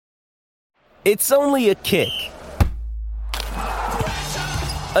It's only a kick,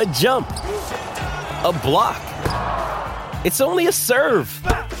 a jump, a block. It's only a serve.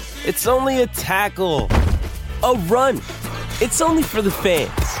 It's only a tackle, a run. It's only for the fans.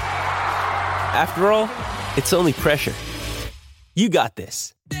 After all, it's only pressure. You got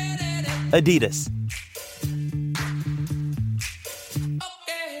this. Adidas.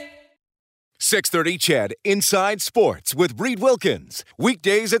 630 CHED Inside Sports with Reed Wilkins.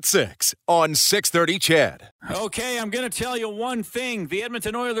 Weekdays at 6 on 630 CHED. Okay, I'm going to tell you one thing. The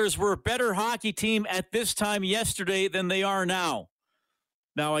Edmonton Oilers were a better hockey team at this time yesterday than they are now.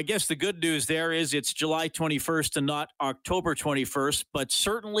 Now, I guess the good news there is it's July 21st and not October 21st, but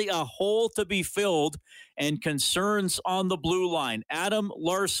certainly a hole to be filled and concerns on the blue line. Adam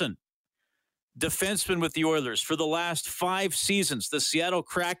Larsson, defenseman with the Oilers for the last 5 seasons. The Seattle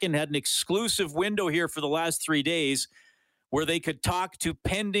Kraken had an exclusive window here for the last 3 days where they could talk to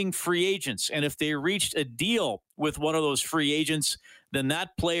pending free agents. And if they reached a deal with one of those free agents, then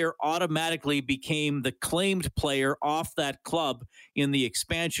that player automatically became the claimed player off that club in the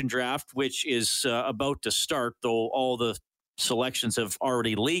expansion draft, which is about to start, though all the selections have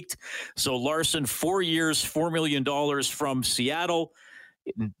already leaked. So Larsson, 4 years, $4 million from Seattle.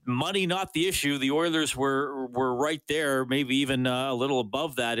 Money not the issue. The Oilers were right there, maybe even a little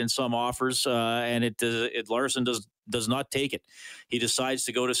above that in some offers, and Larsson does not take it. He decides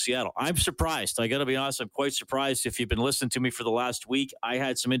to go to Seattle. I'm surprised. I got to be honest. I'm quite surprised. If you've been listening to me for the last week, I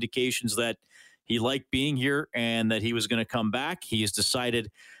had some indications that he liked being here and that he was going to come back. He has decided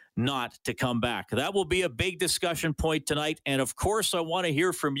not to come back. That will be a big discussion point tonight. And of course, I want to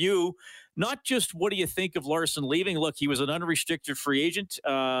hear from you. Not just what do you think of Larsson leaving? Look, he was an unrestricted free agent.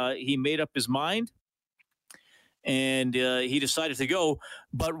 He made up his mind, and he decided to go.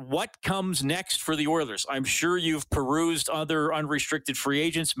 But what comes next for the Oilers? I'm sure you've perused other unrestricted free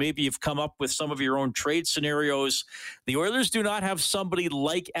agents. Maybe you've come up with some of your own trade scenarios. The Oilers do not have somebody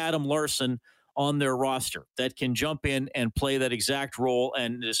like Adam Larsson on their roster that can jump in and play that exact role,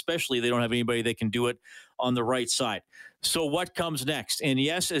 and especially they don't have anybody that can do it on the right side. So what comes next? And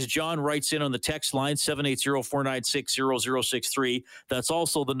yes, as John writes in on the text line, 780-496-0063, that's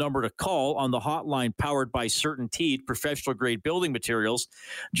also the number to call on the hotline powered by CertainTeed professional-grade building materials.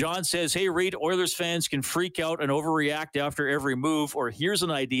 John says, hey, Reed, Oilers fans can freak out and overreact after every move, or here's an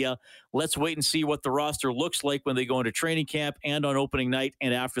idea. Let's wait and see what the roster looks like when they go into training camp and on opening night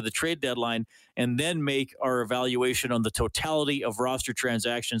and after the trade deadline, and then make our evaluation on the totality of roster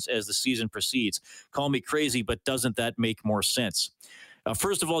transactions as the season proceeds. Call me crazy, but doesn't that make more sense?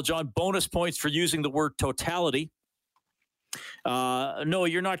 First of all, John, bonus points for using the word totality. No,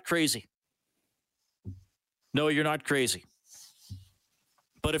 you're not crazy. No, you're not crazy.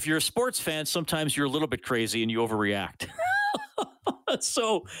 But if you're a sports fan, sometimes you're a little bit crazy and you overreact.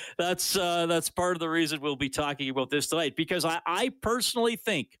 So that's part of the reason we'll be talking about this tonight, because I personally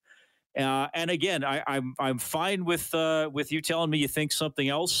think, and again, I'm fine with you telling me you think something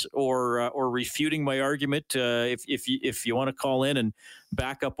else or refuting my argument. If you want to call in and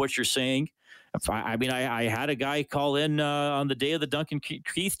back up what you're saying. I had a guy call in on the day of the Duncan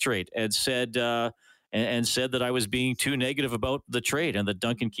Keith trade and said that I was being too negative about the trade and that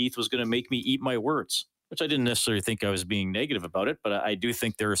Duncan Keith was going to make me eat my words, which I didn't necessarily think I was being negative about it, but I do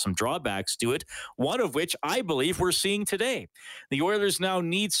think there are some drawbacks to it, one of which I believe we're seeing today. The Oilers now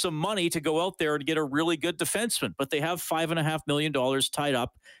need some money to go out there and get a really good defenseman, but they have $5.5 million tied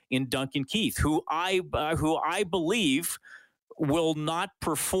up in Duncan Keith, who I believe will not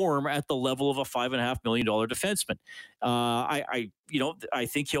perform at the level of a $5.5 million defenseman. I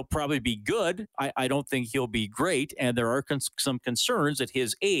think he'll probably be good. I don't think he'll be great. And there are some concerns at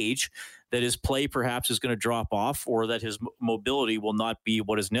his age that his play perhaps is going to drop off, or that his mobility will not be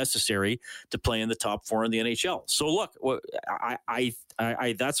what is necessary to play in the top 4 in the NHL. So look, I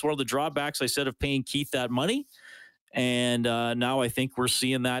that's one of the drawbacks I said of paying Keith that money. And now I think we're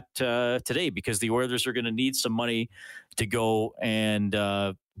seeing that today, because the Oilers are going to need some money to go and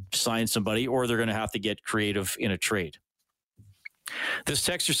sign somebody, or they're going to have to get creative in a trade. This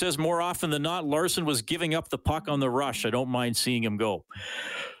texter says, more often than not, Larsson was giving up the puck on the rush. I don't mind seeing him go.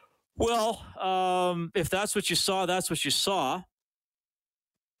 Well, if that's what you saw, that's what you saw.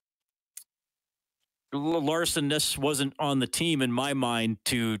 Larsson wasn't on the team in my mind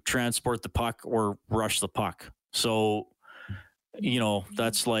to transport the puck or rush the puck. So,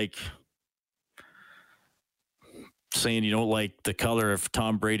 that's like saying you don't like the color of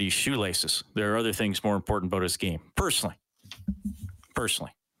Tom Brady's shoelaces. There are other things more important about his game, personally.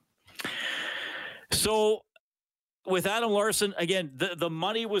 So, with Adam Larsson, again, the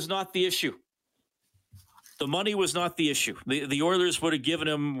money was not the issue. The money was not the issue. The Oilers were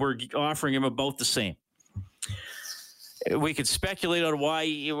offering him about the same. We could speculate on why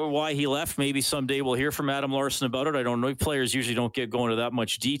he left. Maybe someday we'll hear from Adam Larsson about it. I don't know. Players usually don't get going into that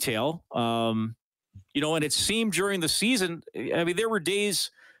much detail. And it seemed during the season, I mean, there were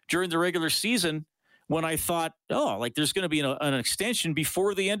days during the regular season when I thought, there's going to be an extension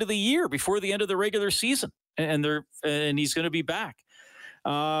before the end of the year, before the end of the regular season, and he's going to be back.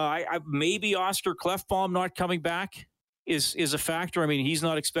 Maybe Oscar Klefbom not coming back is a factor. I mean, he's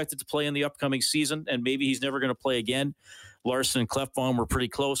not expected to play in the upcoming season, and maybe he's never going to play again. Larsson and Klefbom were pretty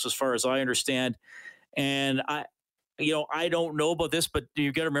close as far as I understand. And I don't know about this, but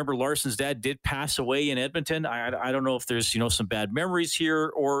you got to remember Larsson's dad did pass away in Edmonton. I don't know if there's, some bad memories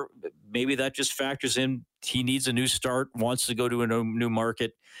here, or maybe that just factors in. He needs a new start, wants to go to a new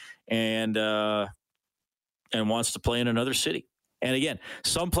market, and wants to play in another city. And again,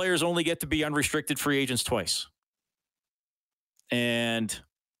 some players only get to be unrestricted free agents twice. And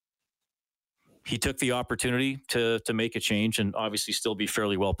he took the opportunity to make a change and obviously still be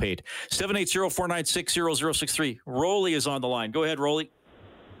fairly well paid. 780-496-0063. Rolly is on the line. Go ahead, Rolly.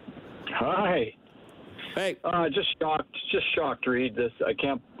 Hi. Hey. Just shocked to read this.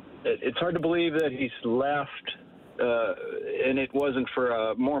 It's hard to believe that he's left, and it wasn't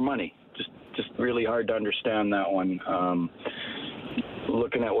for more money. Just really hard to understand that one.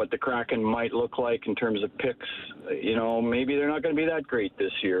 Looking at what the Kraken might look like in terms of picks, maybe they're not going to be that great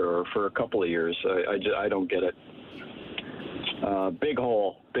this year or for a couple of years. I don't get it. Big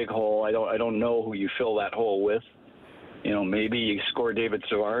hole. I don't know who you fill that hole with. Maybe you score David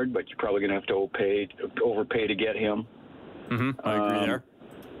Savard, but you're probably going to have to overpay to get him. Mm-hmm. I agree there.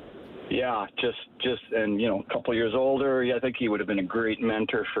 Yeah, and a couple of years older. Yeah, I think he would have been a great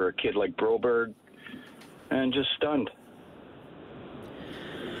mentor for a kid like Broberg, and just stunned.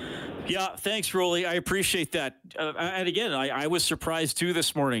 Yeah, thanks, Rolly. I appreciate that. And again, I was surprised too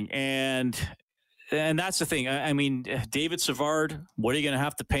this morning, and that's the thing. I mean, David Savard, what are you going to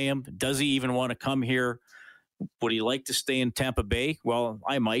have to pay him? Does he even want to come here? Would he like to stay in Tampa Bay? Well,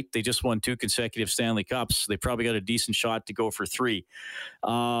 I might. They just won 2 consecutive Stanley Cups. They probably got a decent shot to go for 3.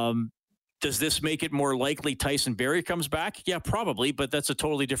 Does this make it more likely Tyson Barrie comes back? Yeah, probably, but that's a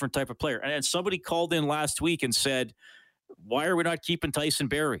totally different type of player. And somebody called in last week and said, why are we not keeping Tyson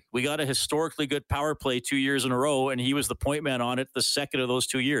Barrie? We got a historically good power play 2 years in a row, and he was the point man on it the second of those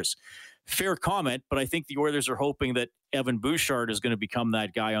 2 years. Fair comment, but I think the Oilers are hoping that Evan Bouchard is going to become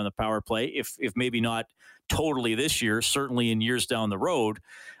that guy on the power play, if maybe not totally this year, certainly in years down the road.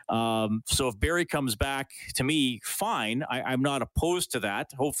 So if Barrie comes back, to me, fine. I'm not opposed to that.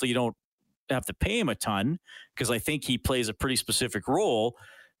 Hopefully you don't have to pay him a ton, because I think he plays a pretty specific role.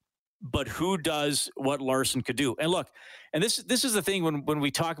 But who does what Larsson could do? And look, and this is the thing when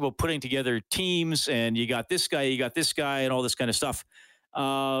we talk about putting together teams, and you got this guy, and all this kind of stuff.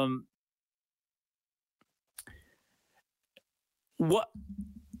 Because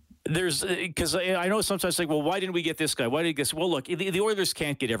I know sometimes like, well, why didn't we get this guy? Why did we get? Well, look, the Oilers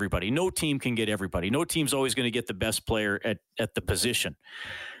can't get everybody. No team can get everybody. No team's always going to get the best player at the position.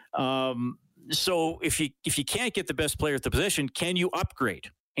 So if you can't get the best player at the position, can you upgrade?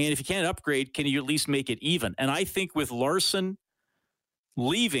 And if you can't upgrade, can you at least make it even? And I think with Larsson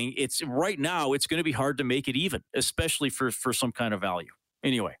leaving, right now it's going to be hard to make it even, especially for some kind of value.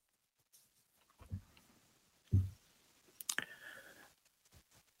 Anyway.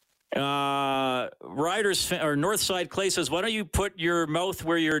 Riders or Northside Clay says, why don't you put your mouth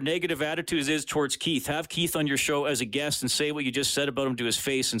where your negative attitude is towards Keith? Have Keith on your show as a guest and say what you just said about him to his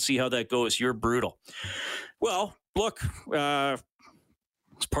face and see how that goes. You're brutal. Well, look,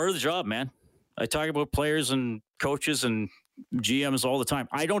 it's part of the job, man. I talk about players and coaches and GMs all the time.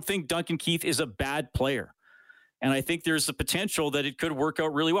 I don't think Duncan Keith is a bad player. And I think there's the potential that it could work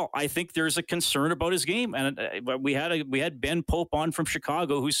out really well. I think there's a concern about his game. And we had Ben Pope on from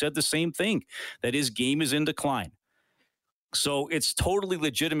Chicago who said the same thing, that his game is in decline. So it's totally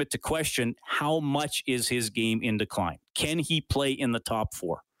legitimate to question how much is his game in decline. Can he play in the top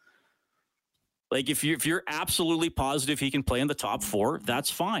 4? Like if you're absolutely positive he can play in the top 4, that's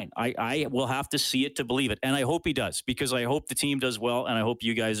fine. I will have to see it to believe it. And I hope he does, because I hope the team does well, and I hope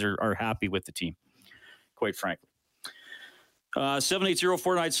you guys are happy with the team, quite frankly.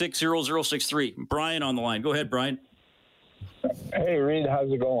 780-496-0063. Brian on the line. Go ahead, Brian. Hey, Reed.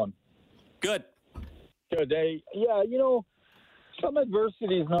 How's it going? Good. Good. Hey, yeah, some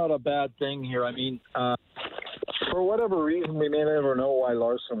adversity is not a bad thing here. I mean, for whatever reason, we may never know why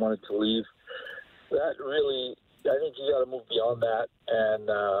Larsson wanted to leave. That really, I think you got to move beyond that. And,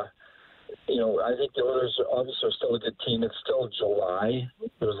 I think the Oilers obviously are still a good team. It's still July.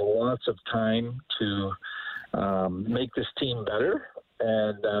 There's lots of time to make this team better.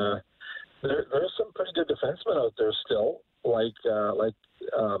 And there's some pretty good defensemen out there still, like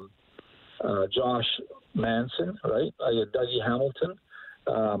Josh Manson, right? Dougie Hamilton.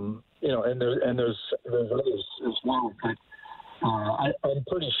 And there's others as well. But I'm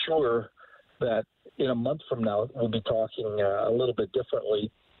pretty sure that in a month from now we'll be talking a little bit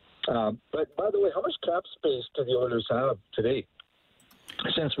differently. But by the way, how much cap space do the Oilers have today?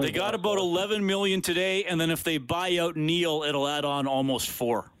 Since they got about $11 million today, and then if they buy out Neal, it'll add on almost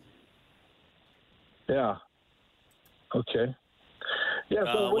 $4 million. Yeah. Okay.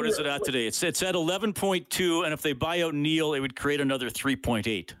 Yeah. So what is it at today? It's at 11.2, and if they buy out Neal, it would create another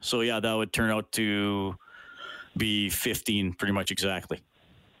 3.8. So yeah, that would turn out to be 15, pretty much exactly.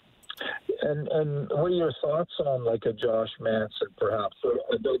 And what are your thoughts on like a Josh Manson, perhaps, or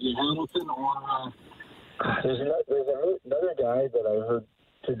a Dougie Hamilton, or there's another guy that I heard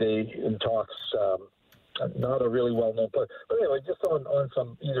today in talks. Not a really well-known player, but anyway, just on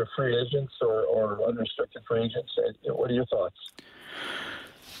some either free agents or unrestricted free agents. What are your thoughts?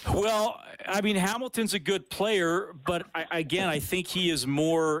 Well, I mean, Hamilton's a good player, but I think he is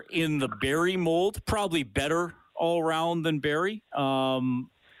more in the Barrie mold, probably better all around than Barrie.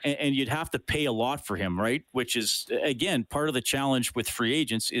 And you'd have to pay a lot for him, right? Which is, again, part of the challenge with free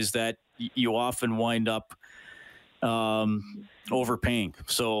agents is that you often wind up overpaying.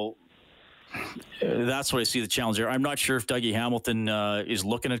 So that's what I see the challenge there. I'm not sure if Dougie Hamilton is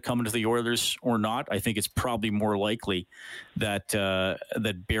looking at coming to the Oilers or not. I think it's probably more likely that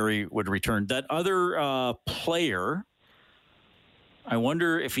Barrie would return. That other player, I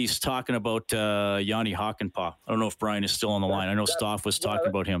wonder if he's talking about Yanni Hakanpää. I don't know if Brian is still on the line. I know Stoff was talking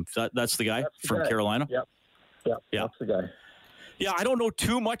about him. That's the guy from Carolina? Yep. Yeah, that's the guy. Yeah, I don't know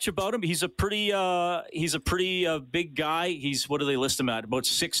too much about him. He's a pretty big guy. He's, what do they list him at? About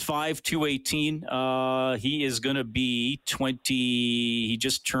 6'5", 218. He is going to be 20. He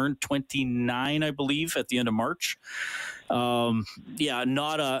just turned 29, I believe, at the end of March. Not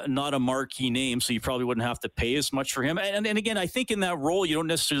a marquee name, so you probably wouldn't have to pay as much for him. And again, I think in that role, you don't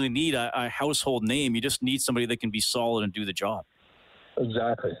necessarily need a household name. You just need somebody that can be solid and do the job.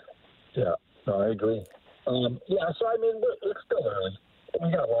 Exactly. Yeah, no, I agree. So, I mean, it's still early.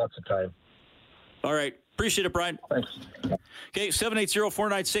 We got lots of time. All right. Appreciate it, Brian. Thanks. Okay,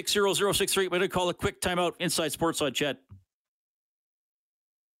 780-496-0063. We're going to call a quick timeout. Inside Sports on Chet.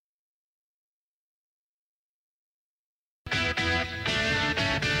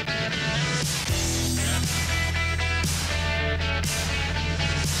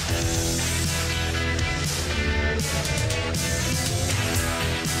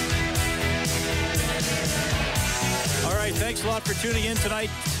 Thanks a lot for tuning in tonight.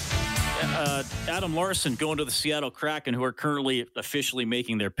 Adam Larsson going to the Seattle Kraken, who are currently officially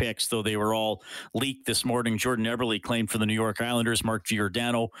making their picks, though they were all leaked this morning. Jordan Eberle claimed for the New York Islanders. Mark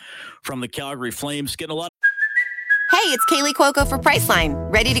Giordano from the Calgary Flames. Getting a lot. Hey, it's Kaylee Cuoco for Priceline.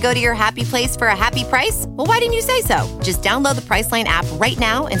 Ready to go to your happy place for a happy price? Well, why didn't you say so? Just download the Priceline app right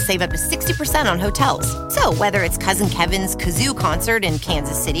now and save up to 60% on hotels. So whether it's Cousin Kevin's Kazoo Concert in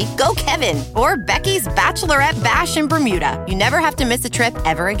Kansas City, go Kevin, or Becky's Bachelorette Bash in Bermuda, you never have to miss a trip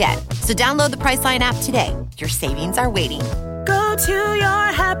ever again. So download the Priceline app today. Your savings are waiting. Go to your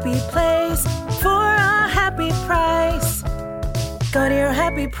happy place for a happy price. Go to your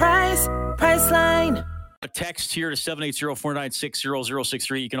happy price, Priceline. A text here to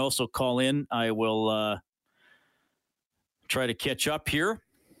 780-496-0063. You can also call in. I will try to catch up here.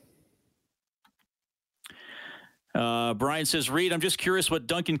 Brian says, Reed, I'm just curious what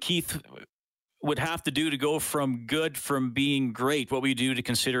Duncan Keith would have to do to go from being great. What would you do to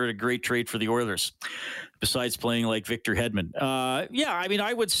consider it a great trade for the Oilers, besides playing like Victor Hedman? I mean,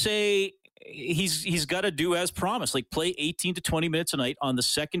 I would say he's got to do as promised, like play 18 to 20 minutes a night on the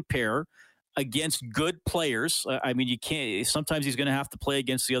second pair against good players. I mean, you can't. Sometimes he's going to have to play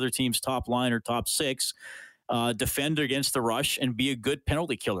against the other team's top line or top six, defend against the rush, and be a good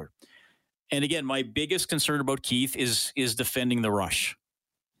penalty killer. And again, my biggest concern about Keith is defending the rush.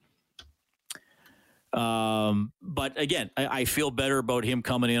 But again, I feel better about him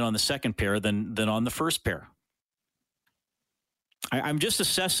coming in on the second pair than on the first pair. I'm just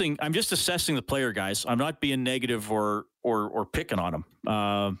assessing the player, guys. I'm not being negative or picking on him.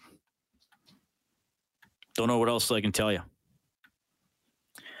 Don't know what else I can tell you.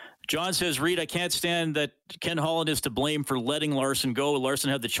 John says, Reed, I can't stand that Ken Holland is to blame for letting Larsson go. Larsson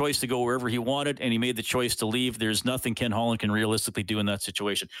had the choice to go wherever he wanted, and he made the choice to leave. There's nothing Ken Holland can realistically do in that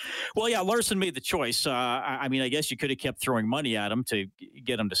situation. Well, yeah, Larsson made the choice. I mean, I guess you could have kept throwing money at him to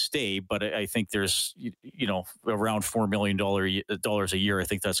get him to stay, but I think there's, around $4 million a year. I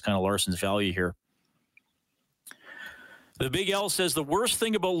think that's kind of Larsson's value here. The Big L says the worst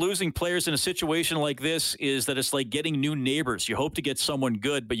thing about losing players in a situation like this is that it's like getting new neighbors. You hope to get someone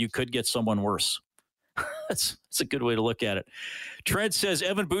good, but you could get someone worse. That's a good way to look at it. Trent says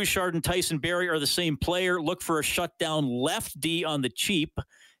Evan Bouchard and Tyson Barrie are the same player. Look for a shutdown left D on the cheap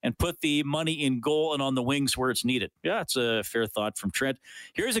and put the money in goal and on the wings where it's needed. Yeah, it's a fair thought from Trent.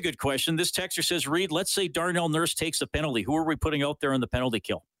 Here's a good question. This texter says, Reed, let's say Darnell Nurse takes a penalty. Who are we putting out there on the penalty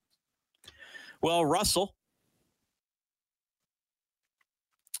kill? Well, Russell.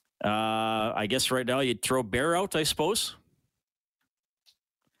 I guess right now you'd throw Bear out, I suppose.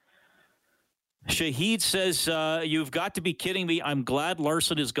 Shahid says, you've got to be kidding me. I'm glad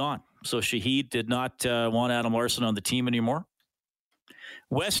Larsson is gone. So Shahid did not want Adam Larsson on the team anymore.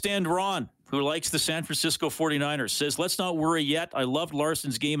 West End Ron, who likes the San Francisco 49ers, says, let's not worry yet. I loved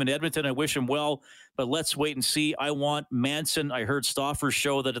Larsson's game in Edmonton. I wish him well, but let's wait and see. I want Manson. I heard Stauffer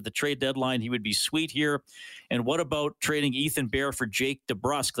show that at the trade deadline he would be sweet here. And what about trading Ethan Bear for Jake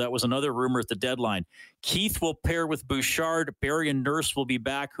DeBrusk? That was another rumor at the deadline. Keith will pair with Bouchard. Barrie and Nurse will be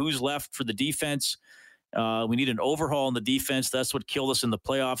back. Who's left for the defense? We need an overhaul in the defense. That's what killed us in the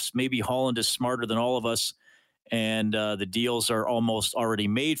playoffs. Maybe Holland is smarter than all of us. And the deals are almost already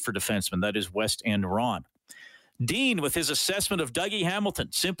made for defensemen. That is West End Ron. Dean, with his assessment of Dougie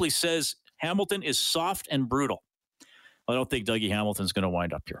Hamilton, simply says Hamilton is soft and brutal. I don't think Dougie Hamilton's going to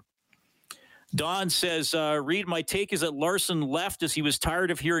wind up here. Don says, Reed, my take is that Larsson left as he was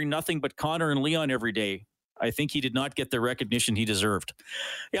tired of hearing nothing but Connor and Leon every day. I think he did not get the recognition he deserved.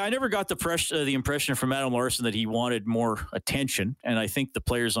 Yeah, I never got the impression from Adam Larsson that he wanted more attention, and I think the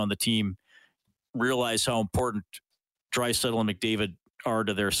players on the team realize how important Draisaitl and McDavid are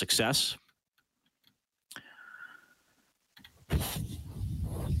to their success.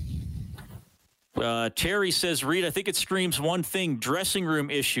 Terry says, Reed, I think it screams one thing, dressing room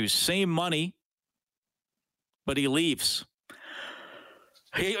issues, same money, but he leaves.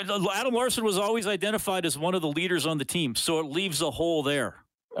 Hey, Adam Larsson was always identified as one of the leaders on the team, so it leaves a hole there.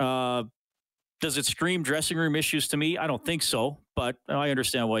 Does it scream dressing room issues to me? I don't think so, but I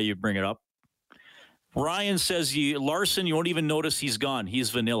understand why you bring it up. Ryan says, Larsson, you won't even notice he's gone.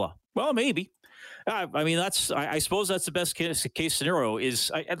 He's vanilla. Well, maybe. I mean, I suppose that's the best case scenario.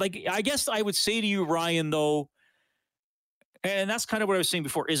 I guess I would say to you, Ryan, though, and that's kind of what I was saying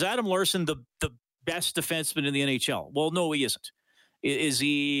before. Is Adam Larsson the best defenseman in the NHL? Well, no, he isn't. Is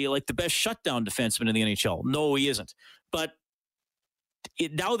he like the best shutdown defenseman in the NHL? No, he isn't. But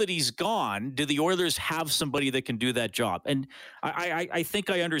now that he's gone, do the Oilers have somebody that can do that job? And I think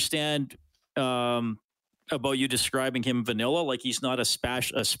I understand about you describing him vanilla, like he's not a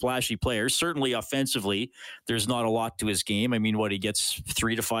splashy player. Certainly offensively, there's not a lot to his game. I mean, he gets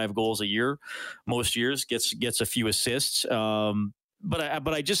 3 to 5 goals a year, most years, gets a few assists. But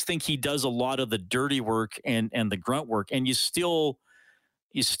I just think he does a lot of the dirty work and the grunt work, and you still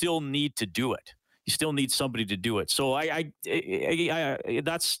need to do it. You still need somebody to do it. So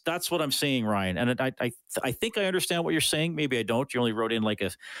that's what I'm saying, Ryan. And I think I understand what you're saying. Maybe I don't. You only wrote in like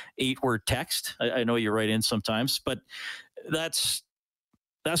a 8-word text. I know you write in sometimes, but that's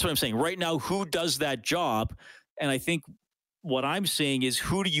what I'm saying. Right now, who does that job? And I think what I'm saying is,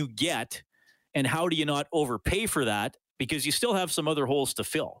 who do you get, and how do you not overpay for that? Because you still have some other holes to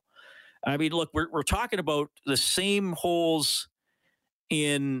fill. I mean, look, we're talking about the same holes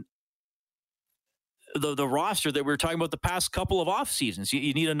in the roster that we were talking about the past couple of off seasons.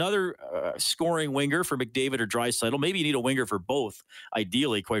 You need another scoring winger for McDavid or Draisaitl. Maybe you need a winger for both,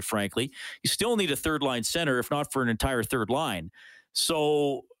 ideally, quite frankly. You still need a third-line center, if not for an entire third line.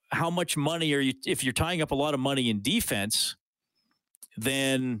 So how much money are you, if you're tying up a lot of money in defense,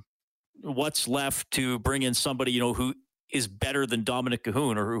 then what's left to bring in somebody, who is better than Dominic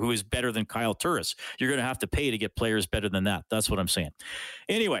Cahoon or who is better than Kyle Turris? You're going to have to pay to get players better than that. That's what I'm saying.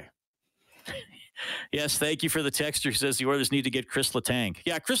 Anyway. Yes, thank you for the texter who says the Oilers need to get Chris Letang.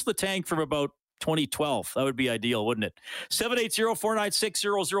 Yeah, Chris Letang from about 2012. That would be ideal, wouldn't it?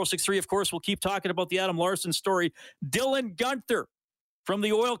 780-496-0063. Of course, we'll keep talking about the Adam Larsson story. Dylan Guenther from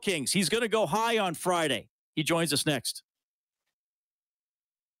the Oil Kings. He's going to go high on Friday. He joins us next.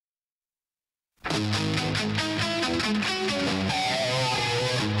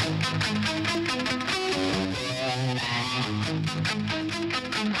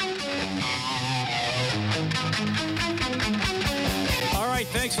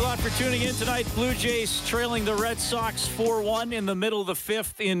 Thanks a lot for tuning in tonight. Blue Jays trailing the Red Sox 4-1 in the middle of the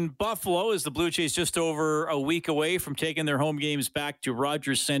fifth in Buffalo, as the Blue Jays just over a week away from taking their home games back to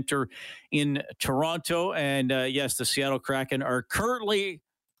Rogers Centre in Toronto. And yes, the Seattle Kraken are currently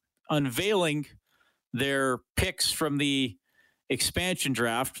unveiling their picks from the expansion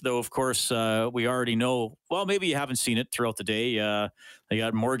draft, though, of course, we already know. Well, maybe you haven't seen it throughout the day. They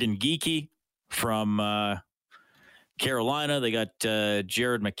got Morgan Geekie from Carolina. They got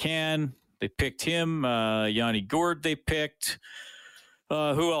Jared McCann. They picked him. Yanni Gourde they picked.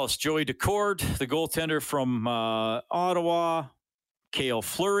 Who else? Joey Decord, the goaltender from Ottawa. Cale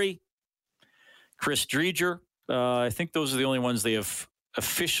Fleury. Chris Dreger. I think those are the only ones they have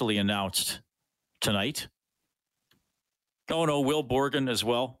officially announced tonight. Oh, no, Will Borgen as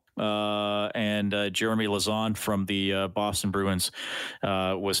well. And Jeremy Lauzon from the Boston Bruins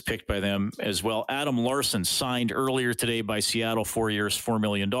was picked by them as well. Adam Larsson signed earlier today by Seattle, 4 years, $4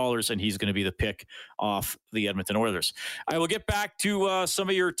 million, and he's going to be the pick off the Edmonton Oilers. I will get back to some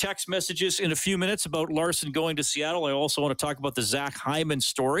of your text messages in a few minutes about Larsson going to Seattle. I also want to talk about the Zach Hyman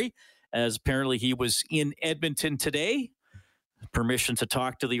story, as apparently he was in Edmonton today. Permission to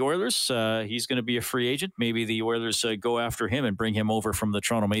talk to the Oilers. He's going to be a free agent. Maybe the Oilers go after him and bring him over from the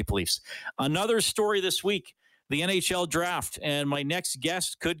Toronto Maple Leafs. Another story this week, the NHL draft, and my next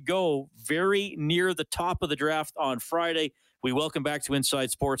guest could go very near the top of the draft on Friday. We welcome back to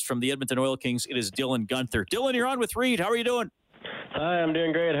Inside Sports from the Edmonton Oil Kings. It is Dylan Guenther. Dylan, you're on with Reed. How are you doing? Hi, I'm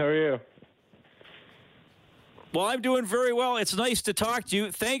doing great. How are you? Well, I'm doing very well. It's nice to talk to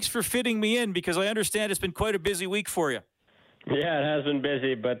you. Thanks for fitting me in, because I understand it's been quite a busy week for you. Yeah, it has been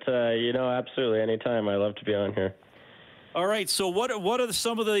busy, but, absolutely. Anytime. I love to be on here. All right. So what are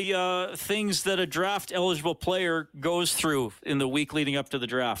some of the things that a draft-eligible player goes through in the week leading up to the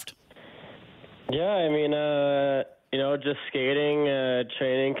draft? Yeah, I mean, just skating,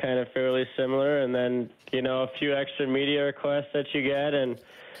 training kind of fairly similar, and then, a few extra media requests that you get, and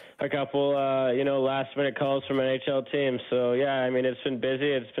a couple, last-minute calls from NHL teams. So, yeah, I mean, it's been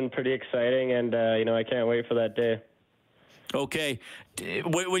busy. It's been pretty exciting, and, I can't wait for that day. Okay.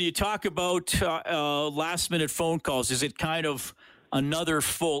 When you talk about last-minute phone calls, is it kind of another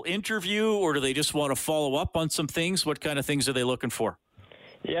full interview, or do they just want to follow up on some things? What kind of things are they looking for?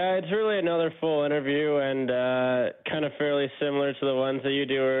 Yeah, it's really another full interview, and kind of fairly similar to the ones that you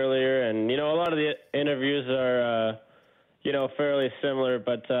do earlier. And, a lot of the interviews are, fairly similar,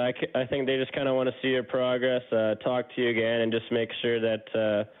 but I think they just kind of want to see your progress, talk to you again, and just make sure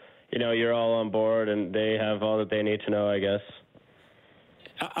that you're all on board and they have all that they need to know, I guess.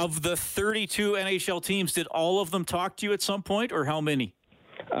 Of the 32 NHL teams, did all of them talk to you at some point, or how many?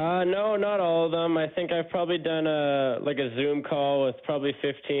 No, not all of them. I think I've probably done a Zoom call with probably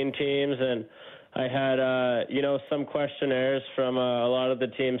 15 teams, and I had, some questionnaires from a lot of the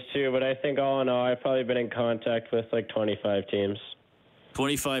teams too, but I think all in all, I've probably been in contact with 25 teams.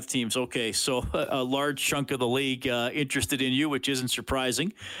 25 teams. Okay, so a large chunk of the league interested in you, which isn't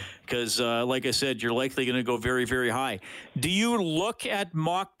surprising because, like I said, you're likely going to go very, very high. Do you look at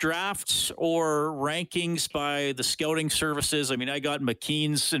mock drafts or rankings by the scouting services? I mean, I got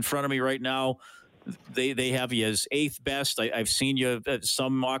McKean's in front of me right now. They have you as 8th best. I've seen you at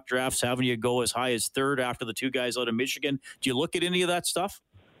some mock drafts having you go as high as 3rd after the 2 guys out of Michigan. Do you look at any of that stuff?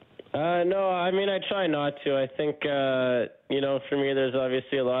 No, I mean, I try not to. I think, for me, there's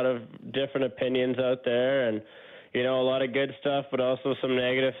obviously a lot of different opinions out there and, a lot of good stuff, but also some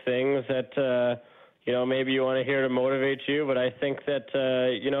negative things that, maybe you want to hear to motivate you. But I think that,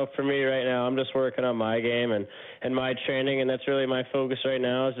 for me right now, I'm just working on my game and my training, and that's really my focus right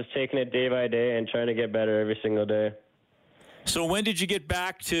now is just taking it day by day and trying to get better every single day. So when did you get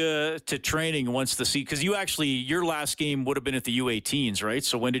back to training once the season? Because your last game would have been at the U18s, right?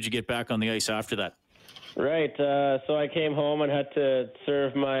 So when did you get back on the ice after that? Right. So I came home and had to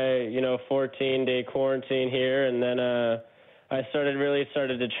serve my, 14-day quarantine here, and then I started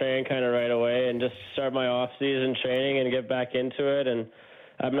to train kind of right away and just start my off-season training and get back into it. And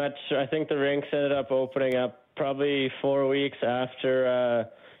I'm not sure. I think the rinks ended up opening up probably 4 weeks after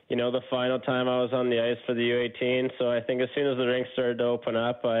the final time I was on the ice for the U18. So I think as soon as the rink started to open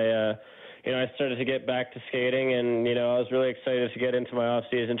up, I started to get back to skating, and, I was really excited to get into my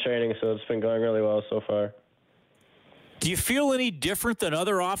off-season training, so it's been going really well so far. Do you feel any different than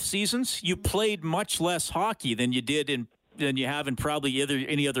other off-seasons? You played much less hockey than you have in probably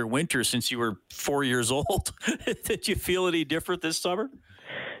any other winter since you were 4 years old. Did you feel any different this summer?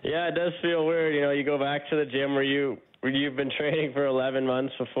 Yeah, it does feel weird. You go back to the gym where you've been training for 11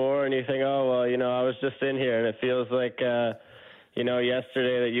 months before, and you think, oh, well, I was just in here, and it feels like,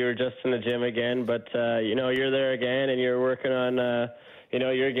 yesterday that you were just in the gym again, but, you're there again, and you're working on,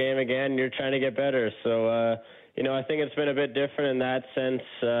 your game again, and you're trying to get better. So, I think it's been a bit different in that sense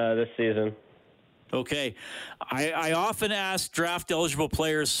this season. Okay. I often ask draft-eligible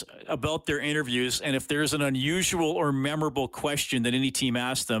players about their interviews, and if there's an unusual or memorable question that any team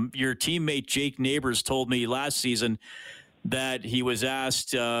asks them, your teammate Jake Neighbors told me last season that he was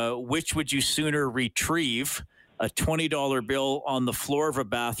asked, which would you sooner retrieve, a $20 bill on the floor of a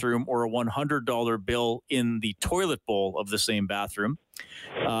bathroom or a $100 bill in the toilet bowl of the same bathroom?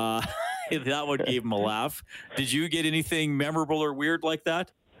 That one gave him a laugh. Did you get anything memorable or weird like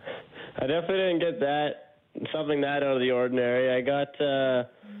that? I definitely didn't get something that out of the ordinary. I got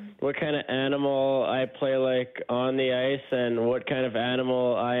what kind of animal I play like on the ice and what kind of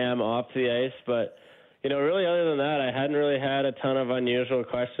animal I am off the ice, but really, other than that, I hadn't really had a ton of unusual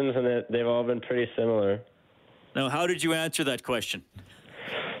questions, and they've all been pretty similar. Now, how did you answer that question?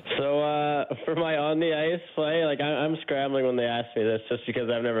 So for my on-the-ice play, I'm scrambling when they ask me this just because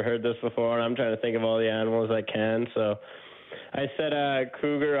I've never heard this before, and I'm trying to think of all the animals I can. So I said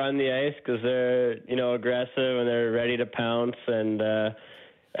cougar on the ice because they're, aggressive and they're ready to pounce, and they're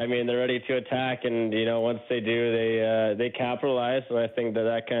ready to attack, and, once they do, they capitalize, and I think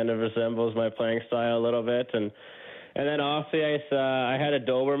that kind of resembles my playing style a little bit. And then off the ice, I had a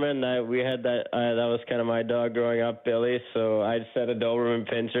Doberman that we had that was kind of my dog growing up, Billy, so I just had a Doberman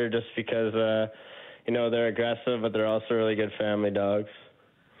Pinscher just because, they're aggressive, but they're also really good family dogs.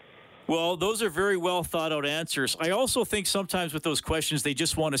 Well, those are very well thought out answers. I also think sometimes with those questions, they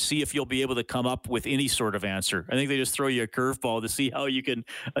just want to see if you'll be able to come up with any sort of answer. I think they just throw you a curveball to see how you can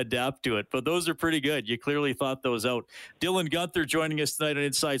adapt to it. But those are pretty good. You clearly thought those out. Dylan Guenther joining us tonight on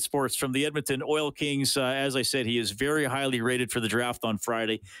Inside Sports from the Edmonton Oil Kings. As I said, he is very highly rated for the draft on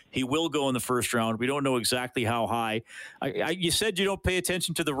Friday. He will go in the first round. We don't know exactly how high. You said you don't pay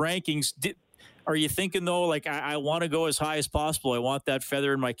attention to the rankings. Are you thinking, though, I want to go as high as possible? I want that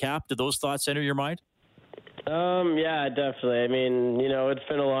feather in my cap. Do those thoughts enter your mind? Yeah, definitely. It's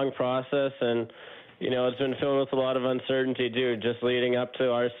been a long process, and, it's been filled with a lot of uncertainty, too, just leading up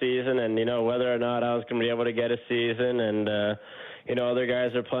to our season and, whether or not I was going to be able to get a season. And, other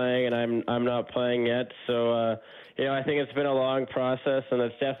guys are playing, and I'm not playing yet. So, I think it's been a long process, and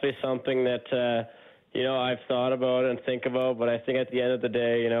it's definitely something that I've thought about and think about, but I think at the end of the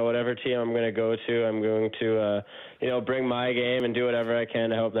day, whatever team I'm going to go to, I'm going to, bring my game and do whatever I can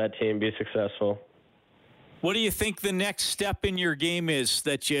to help that team be successful. What do you think the next step in your game is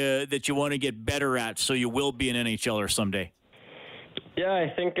that you want to get better at so you will be an NHLer someday? Yeah,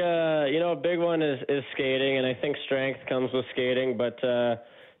 I think, a big one is skating, and I think strength comes with skating, but,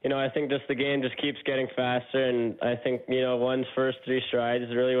 I think just the game just keeps getting faster, and I think, one's first 3 strides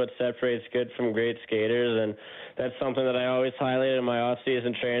is really what separates good from great skaters, and that's something that I always highlight in my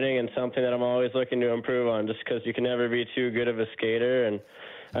off-season training and something that I'm always looking to improve on just because you can never be too good of a skater. And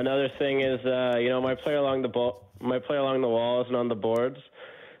another thing is, my play along the walls and on the boards.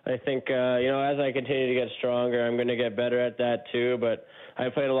 I think, as I continue to get stronger, I'm going to get better at that too, but I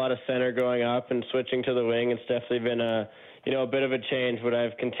played a lot of center growing up, and switching to the wing, it's definitely been a bit of a change, but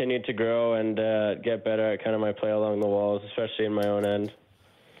I've continued to grow and get better at kind of my play along the walls, especially in my own end.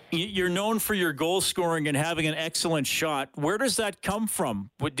 You're known for your goal scoring and having an excellent shot. Where does that come from?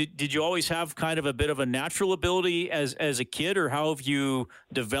 Did you always have kind of a bit of a natural ability as a kid, or how have you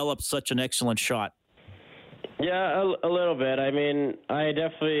developed such an excellent shot? Yeah, a little bit. I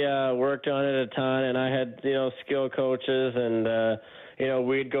definitely worked on it a ton, and I had, skill coaches, and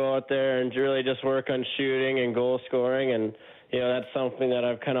we'd go out there and really just work on shooting and goal scoring, and that's something that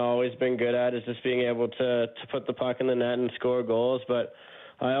I've kind of always been good at, is just being able to put the puck in the net and score goals. But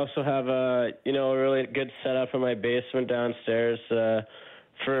I also have a really good setup in my basement downstairs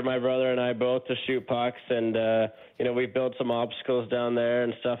for my brother and I both to shoot pucks, and we built some obstacles down there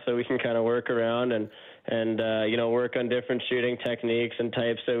and stuff that we can kind of work around and work on different shooting techniques and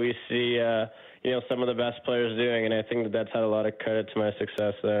types that we see some of the best players doing, and I think that's had a lot of credit to my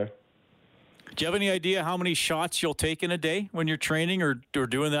success there. Do you have any idea how many shots you'll take in a day when you're training or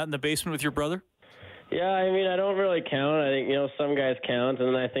doing that in the basement with your brother? Yeah, I don't really count. I think, some guys count,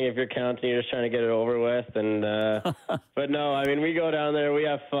 and I think if you're counting, you're just trying to get it over with. And but no, we go down there, we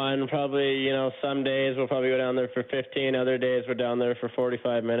have fun. Probably, some days we'll probably go down there for 15. Other days we're down there for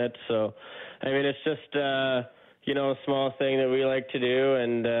 45 minutes. So, it's just, a small thing that we like to do,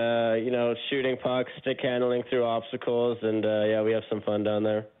 and, shooting pucks, stick handling through obstacles, and, we have some fun down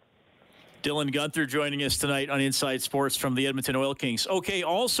there. Dylan Guenther joining us tonight on Inside Sports from the Edmonton Oil Kings. Okay,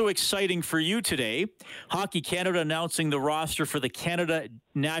 also exciting for you today, Hockey Canada announcing the roster for the Canada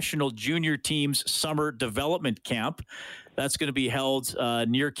National Junior Team's Summer Development Camp. That's going to be held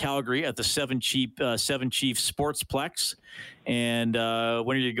near Calgary at the Seven Chiefs Sportsplex. And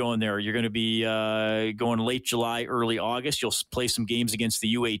when are you going there? You're going to be going late July, early August. You'll play some games against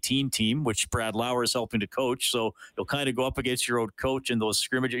the U18 team, which Brad Lauer is helping to coach. So you'll kind of go up against your old coach in those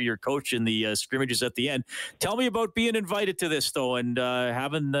scrimmages, your coach in the scrimmages at the end. Tell me about being invited to this, though, and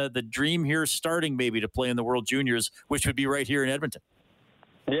having the dream here starting maybe to play in the World Juniors, which would be right here in Edmonton.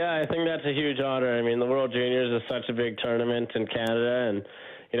 Yeah, I think that's a huge honor. I mean, the World Juniors is such a big tournament in Canada, and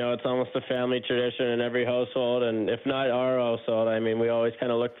it's almost a family tradition in every household, and if not our household, I mean, we always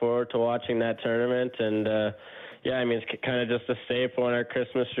kind of look forward to watching that tournament, and I mean, it's kind of just a staple in our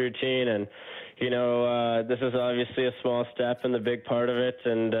Christmas routine, and this is obviously a small step in the big part of it,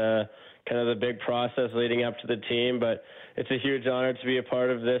 and kind of the big process leading up to the team, but it's a huge honor to be a part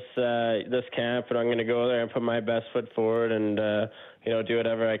of this camp, and I'm going to go there and put my best foot forward and do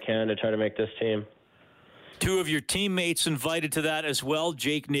whatever I can to try to make this team. Two of your teammates invited to that as well.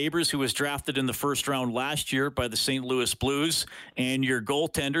 Jake Neighbors, who was drafted in the first round last year by the St. Louis Blues, and your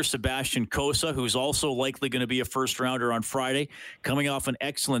goaltender, Sebastian Cossa, who's also likely going to be a first rounder on Friday, coming off an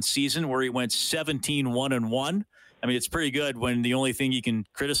excellent season where he went 17-1-1. I mean, it's pretty good when the only thing you can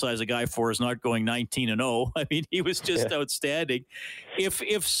criticize a guy for is not going 19-0. I mean, he was just outstanding. If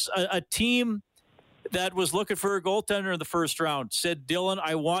a team that was looking for a goaltender in the first round said, Dylan,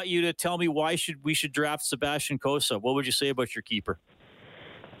 I want you to tell me why we should draft Sebastian Cossa, what would you say about your keeper?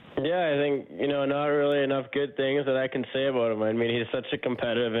 Yeah, I think, not really enough good things that I can say about him. I mean, he's such a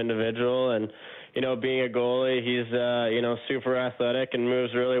competitive individual, and, being a goalie, he's, super athletic and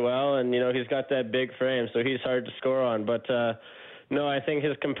moves really well, and, he's got that big frame, so he's hard to score on. But, no, I think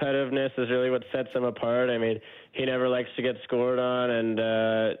his competitiveness is really what sets him apart. I mean, he never likes to get scored on, and,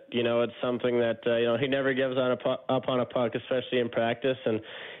 it's something that, he never gives up on a puck, especially in practice, and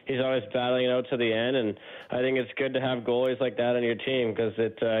he's always battling it out to the end, and I think it's good to have goalies like that on your team because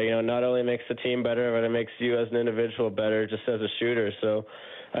it, not only makes the team better, but it makes you as an individual better just as a shooter. So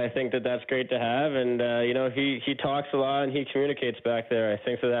I think that that's great to have, and, he talks a lot and he communicates back there. I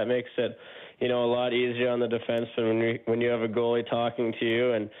think that makes it, a lot easier on the defenseman when you have a goalie talking to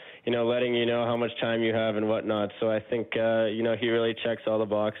you and, letting you know how much time you have and whatnot. So I think, he really checks all the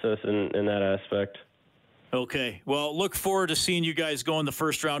boxes in that aspect. Okay. Well, look forward to seeing you guys go in the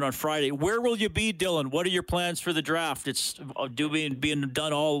first round on Friday. Where will you be, Dylan? What are your plans for the draft? It's being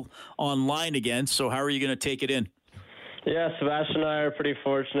done all online again, so how are you going to take it in? Yeah, Sebastian and I are pretty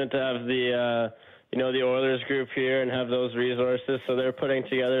fortunate to have the the Oilers group here and have those resources. So they're putting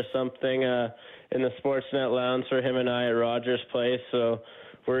together something in the Sportsnet lounge for him and I at Rogers Place. So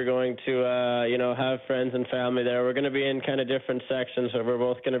we're going to, have friends and family there. We're going to be in kind of different sections, so we're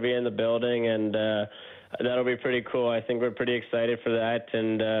both going to be in the building, and that'll be pretty cool. I think we're pretty excited for that,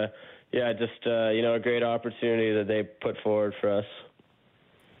 and a great opportunity that they put forward for us.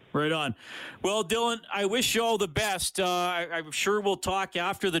 Right on. Well, Dylan, I wish you all the best. I'm sure we'll talk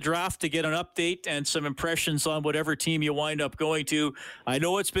after the draft to get an update and some impressions on whatever team you wind up going to. I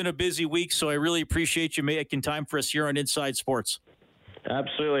know it's been a busy week, so I really appreciate you making time for us here on Inside Sports.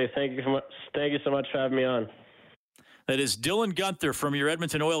 Absolutely. Thank you so much for having me on. That is Dylan Guenther from your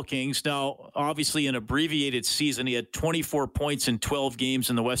Edmonton Oil Kings. Now, obviously, an abbreviated season. He had 24 points in 12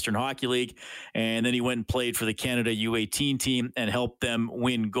 games in the Western Hockey League, and then he went and played for the Canada U18 team and helped them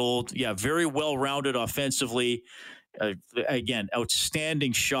win gold. Yeah, very well-rounded offensively. Again,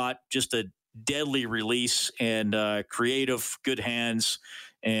 outstanding shot, just a deadly release, and creative, good hands.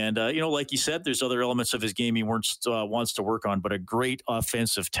 And, like you said, there's other elements of his game he wants to work on, but a great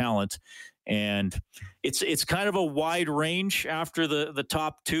offensive talent. And it's kind of a wide range after the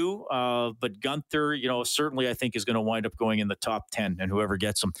top two. But Guenther, certainly I think is going to wind up going in the top 10, and whoever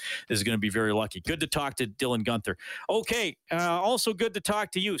gets him is going to be very lucky. Good to talk to Dylan Guenther. Okay. Also good to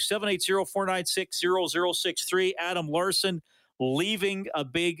talk to you. 780-496-0063. Adam Larsson leaving a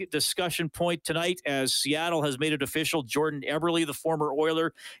big discussion point tonight as Seattle has made it official. Jordan Eberle, the former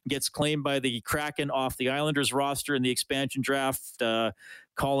Oiler, gets claimed by the Kraken off the Islanders roster in the expansion draft.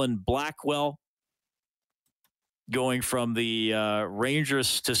 Colin Blackwell going from the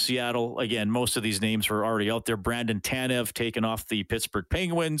Rangers to Seattle. Again, most of these names were already out there. Brandon Tanev taken off the Pittsburgh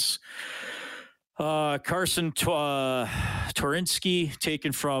Penguins. Carson Torinsky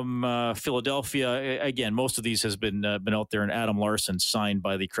taken from Philadelphia. Again, most of these has been out there, and Adam Larsson signed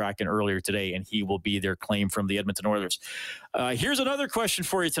by the Kraken earlier today, and he will be their claim from the Edmonton Oilers. Here's another question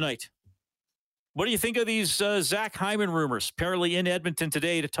for you tonight. What do you think of these Zach Hyman rumors? Apparently in Edmonton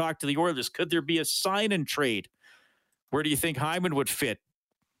today to talk to the Oilers. Could there be a sign and trade? Where do you think Hyman would fit?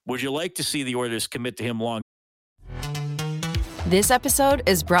 Would you like to see the Oilers commit to him long? This episode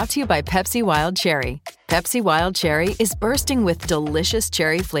is brought to you by Pepsi Wild Cherry. Pepsi Wild Cherry is bursting with delicious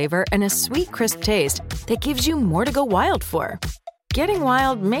cherry flavor and a sweet, crisp taste that gives you more to go wild for. Getting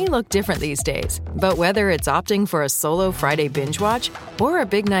wild may look different these days, but whether it's opting for a solo Friday binge watch or a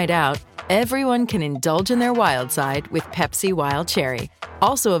big night out, everyone can indulge in their wild side with Pepsi Wild Cherry.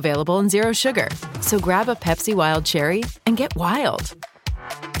 Also available in Zero Sugar. So grab a Pepsi Wild Cherry and get wild.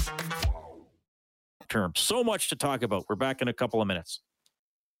 Term. So much to talk about. We're back in a couple of minutes.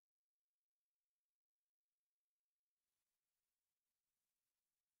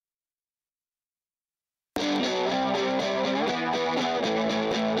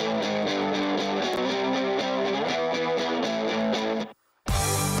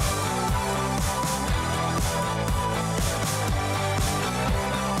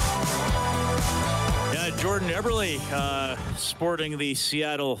 Jordan Eberle sporting the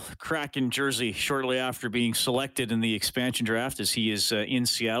Seattle Kraken jersey shortly after being selected in the expansion draft, as he is in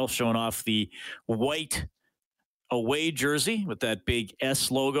Seattle, showing off the white away jersey with that big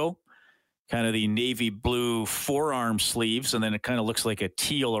S logo, kind of the navy blue forearm sleeves, and then it kind of looks like a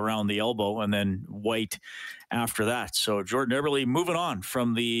teal around the elbow, and then white after that. So Jordan Eberle moving on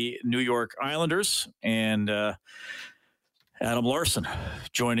from the New York Islanders, and Adam Larsson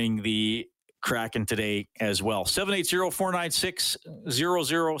joining the Kraken today as well.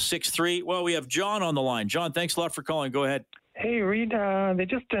 780-496-0063. Well, we have John on the line. John, thanks a lot for calling. Go ahead. Hey, Reed, they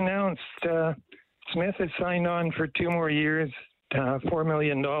just announced Smith has signed on for 2 more years, $4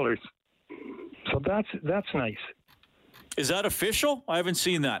 million. So that's nice. Is that official? I haven't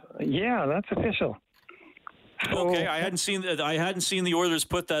seen that. Yeah, that's official. So, okay, I hadn't seen the Oilers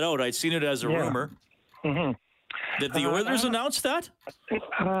put that out. I'd seen it as a rumor. Mm-hmm. Did the Oilers announce that?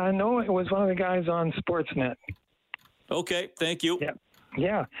 No, it was one of the guys on Sportsnet. Okay, thank you.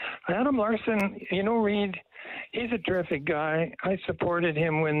 Yeah. Adam Larsson, Reed, he's a terrific guy. I supported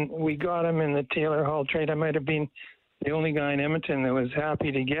him when we got him in the Taylor Hall trade. I might have been the only guy in Edmonton that was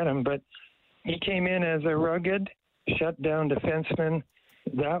happy to get him, but he came in as a rugged, shut-down defenseman.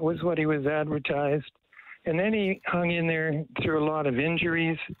 That was what he was advertised. And then he hung in there through a lot of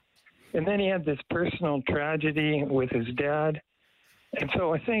injuries. And then he had this personal tragedy with his dad. And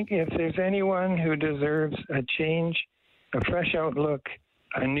so I think if there's anyone who deserves a change, a fresh outlook,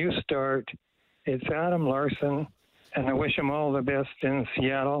 a new start, it's Adam Larsson. And I wish him all the best in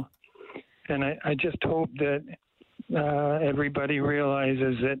Seattle. And I just hope that everybody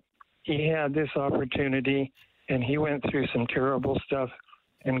realizes that he had this opportunity and he went through some terrible stuff,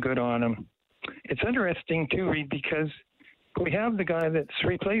 and good on him. It's interesting, too, Reed, because we have the guy that's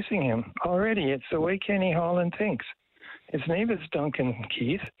replacing him already. It's the way Kenny Holland thinks. His name is Duncan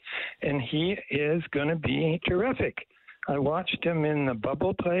Keith, and he is going to be terrific. I watched him in the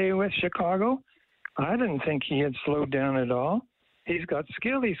bubble play with Chicago. I didn't think he had slowed down at all. He's got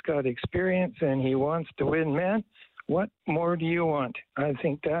skill, he's got experience, and he wants to win. Man, what more do you want? I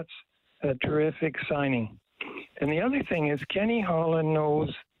think that's a terrific signing. And the other thing is Kenny Holland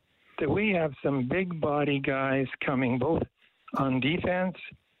knows that we have some big body guys coming, both on defense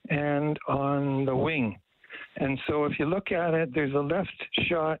and on the wing. And so if you look at it, there's a left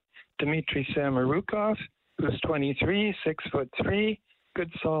shot, Dmitry Samorukov, who's 23, 6'3", good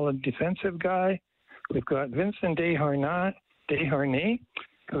solid defensive guy. We've got Vincent Desharnais,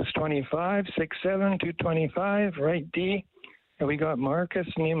 who's 25, 6'7", 225, right D. And we got Marcus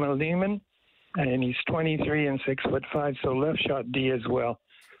Niemelainen, and he's 23 and 6'5", so left shot D as well.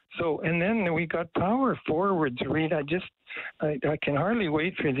 So, and then we got power forwards, Reed. I can hardly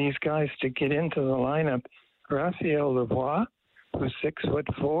wait for these guys to get into the lineup. Raphael Lavoie, who's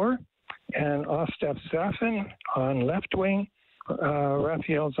 6'4", and Ostap Safin on left wing.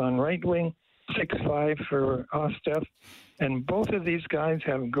 Raphael's on right wing, 6'5" for Ostap. And both of these guys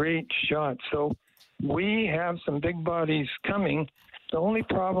have great shots. So we have some big bodies coming. The only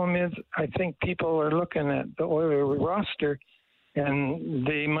problem is I think people are looking at the Oilers roster and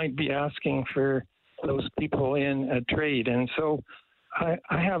they might be asking for those people in a trade. And so I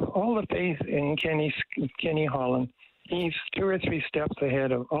have all the faith in Kenny Holland. He's 2 or 3 steps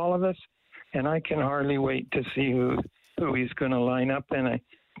ahead of all of us, and I can hardly wait to see who he's going to line up. And I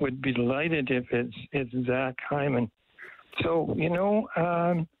would be delighted if it's Zach Hyman. So,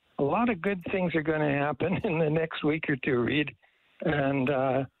 a lot of good things are going to happen in the next week or two, Reed. And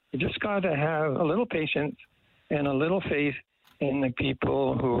you just got to have a little patience and a little faith in the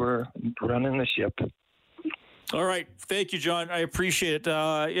people who are running the ship. All right. Thank you, John. I appreciate it.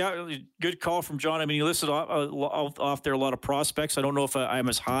 Yeah, good call from John. I mean, he listed off there a lot of prospects. I don't know if I'm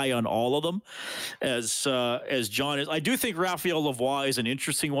as high on all of them as John is. I do think Raphael Lavoie is an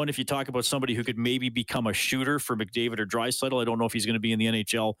interesting one if you talk about somebody who could maybe become a shooter for McDavid or Draisaitl. I don't know if he's going to be in the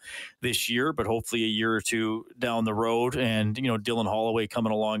NHL this year, but hopefully a year or two down the road. And, Dylan Holloway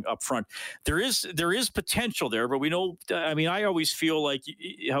coming along up front. There is potential there, but we know, I always feel like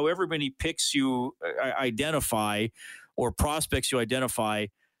however many picks you identify or prospects you identify,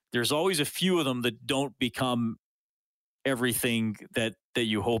 there's always a few of them that don't become everything that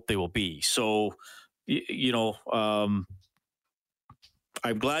you hope they will be. So, I'm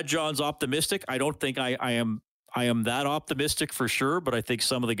glad John's optimistic. I don't think I am that optimistic for sure, but I think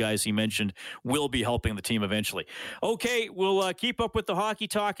some of the guys he mentioned will be helping the team eventually. Okay, we'll keep up with the hockey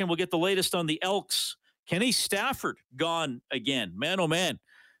talk, and we'll get the latest on the Elks. Kenny Stafford gone again. Man, oh man.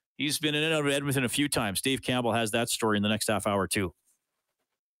 He's been in and out of Edmonton a few times. Dave Campbell has that story in the next half hour, too.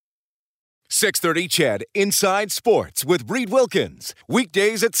 6:30 CHED Inside Sports with Reed Wilkins.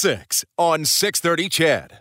 Weekdays at 6 on 6:30 CHED.